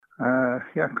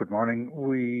Yeah, good morning.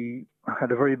 We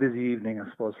had a very busy evening, I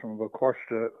suppose, from about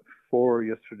 4:15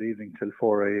 yesterday evening till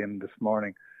 4 a.m. this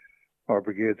morning. Our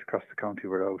brigades across the county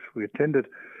were out. We attended,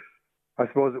 I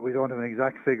suppose that we don't have an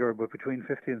exact figure, but between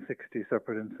 50 and 60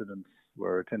 separate incidents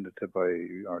were attended to by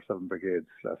our 7 brigades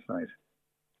last night.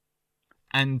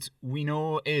 And we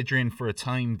know, Adrian, for a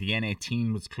time the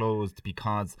N18 was closed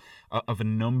because of a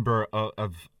number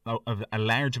of a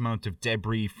large amount of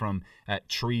debris from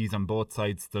trees on both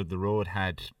sides of the road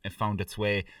had found its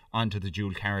way onto the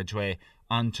dual carriageway,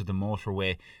 onto the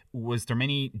motorway. Was there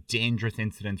many dangerous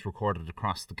incidents recorded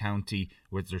across the county?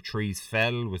 Was there trees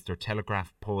fell? Was there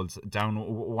telegraph poles down?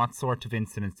 What sort of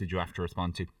incidents did you have to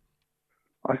respond to?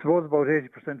 I suppose about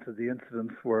 80% of the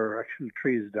incidents were actually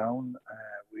trees down.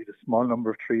 We had a small number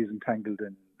of trees entangled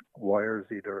in wires,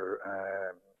 either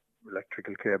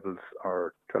electrical cables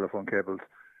or telephone cables.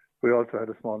 We also had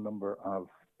a small number of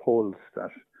poles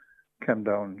that came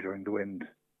down during the wind.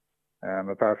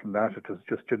 Apart from that, it was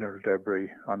just general debris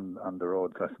on the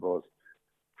roads, I suppose.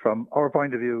 From our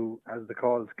point of view, as the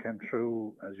calls came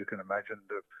through, as you can imagine,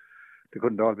 they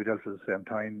couldn't all be dealt with at the same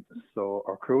time. So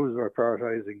our crews were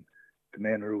prioritising the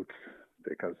main routes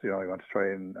because, you want to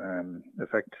try and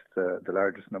affect the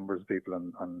largest numbers of people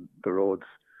on the roads.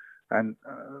 And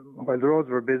while the roads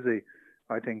were busy,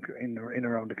 I think in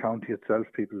around the county itself,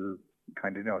 people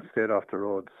kind of, stayed off the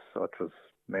roads. So it was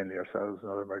mainly ourselves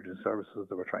and other emergency services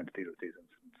that were trying to deal with these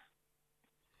incidents.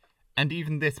 And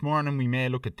even this morning, we may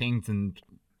look at things and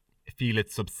feel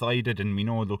it's subsided, and we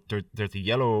know, look, there's a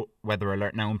yellow weather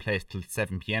alert now in place till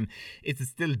 7 p.m. Is it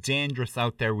still dangerous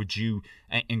out there? Would you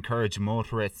encourage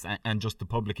motorists and just the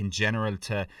public in general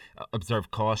to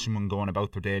observe caution when going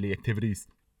about their daily activities?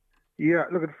 Yeah,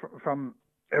 look, from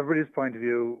everybody's point of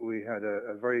view, we had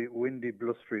a very windy,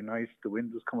 blustery night. The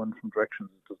wind was coming from directions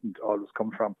it doesn't always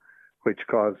come from, which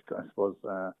caused, I suppose,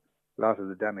 a lot of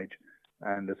the damage.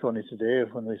 And it's only today,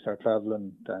 when we start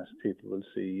travelling, that people will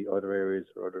see other areas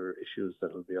or other issues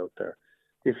that will be out there.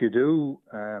 If you do,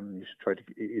 you should try to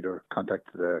either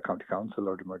contact the county council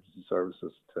or the emergency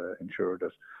services to ensure that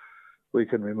we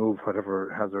can remove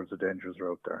whatever hazards or dangers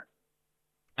are out there.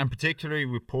 And particularly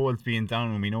with poles being down,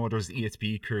 and we know there's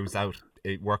ESB crews out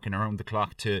working around the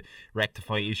clock to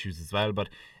rectify issues as well, but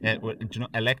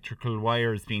electrical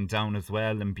wires being down as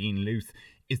well and being loose.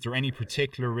 Is there any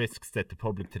particular risks that the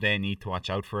public today need to watch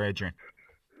out for, Adrian?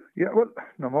 Yeah, well,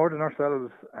 no more than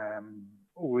ourselves.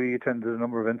 We attended a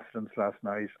number of incidents last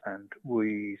night, and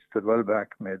we stood well back,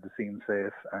 made the scene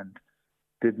safe, and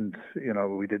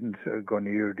we didn't go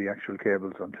near the actual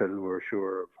cables until we were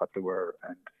sure of what they were.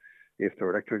 And if there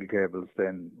were electrical cables,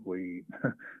 then we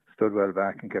stood well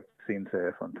back and kept the scene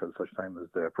safe until such time as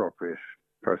the appropriate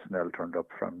personnel turned up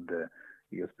from the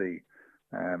ESB.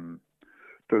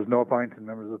 There's no point in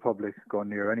members of the public going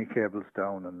near any cables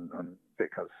down, and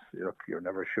because you're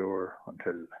never sure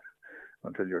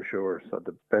until you're sure. So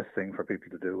the best thing for people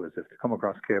to do is, if they come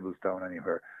across cables down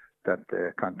anywhere, that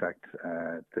they contact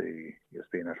the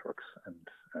ESB networks and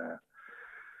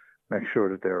make sure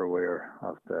that they're aware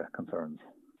of the concerns.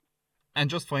 And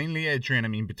just finally, Adrian, I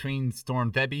mean, between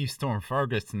Storm Debbie, Storm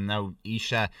Fergus, and now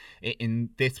Isha, in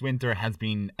this winter has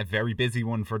been a very busy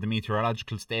one for the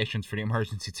meteorological stations, for the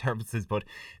emergency services, but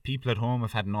people at home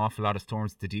have had an awful lot of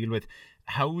storms to deal with.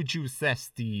 How would you assess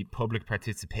the public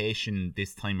participation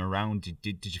this time around?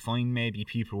 Did you find maybe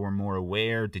people were more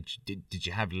aware? Did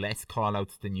you have less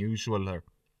call-outs than usual? Or?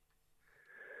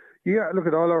 Yeah, look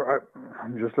at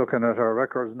I'm just looking at our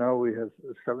records now. We have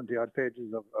 70 odd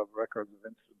pages of records of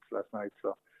incidents last night.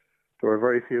 So there were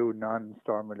very few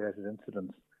non-storm related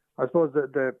incidents. I suppose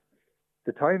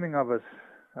the timing of it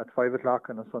at 5 o'clock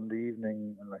on a Sunday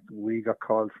evening, and we got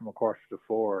called from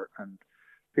 3:15, and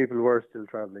people were still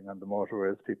travelling on the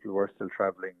motorways. People were still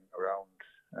travelling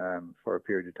around for a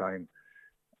period of time.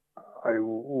 I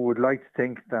would like to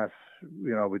think that,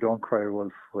 we don't cry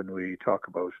wolf when we talk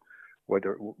about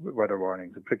weather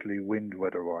warnings, and particularly wind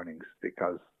weather warnings,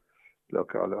 because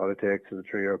look, all it takes is a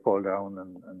tree or a pole down,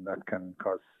 and that can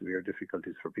cause severe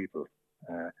difficulties for people.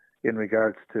 In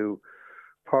regards to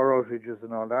power outages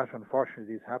and all that,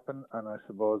 unfortunately these happen, and I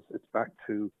suppose it's back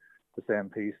to the same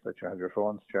piece, that you have your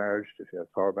phones charged, if you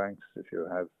have power banks, if you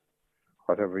have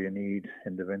whatever you need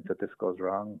in the event that this goes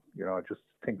wrong. Just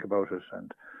think about it and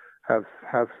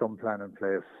have some plan in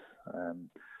place.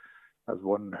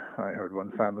 I heard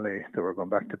one family, they were going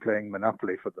back to playing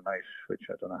Monopoly for the night, which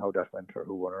I don't know how that went or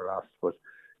who won or lost, but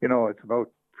it's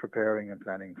about preparing and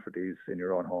planning for these in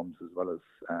your own homes, as well as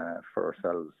for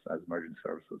ourselves as emergency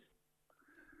services.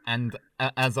 And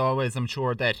as always, I'm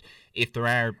sure that if there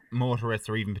are motorists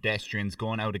or even pedestrians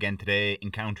going out again today,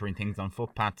 encountering things on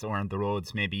footpaths or on the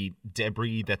roads, maybe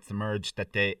debris that's emerged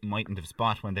that they mightn't have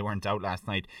spotted when they weren't out last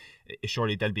night,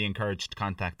 surely they'll be encouraged to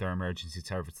contact their emergency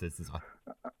services as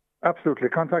well. Absolutely.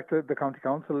 Contact the county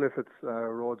council if it's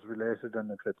roads related,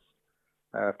 and if it's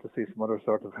to see some other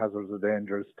sort of hazards or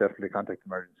dangers, definitely contact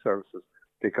emergency services,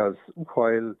 because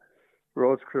while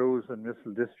roads crews and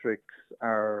municipal districts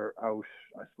are out,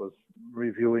 I suppose,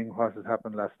 reviewing what has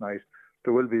happened last night,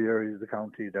 there will be areas of the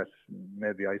county that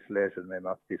may be isolated, may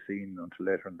not be seen until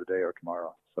later in the day or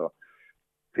tomorrow. So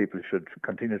people should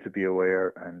continue to be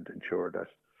aware and ensure that,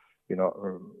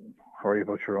 worry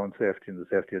about your own safety and the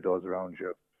safety of those around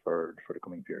you for the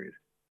coming period.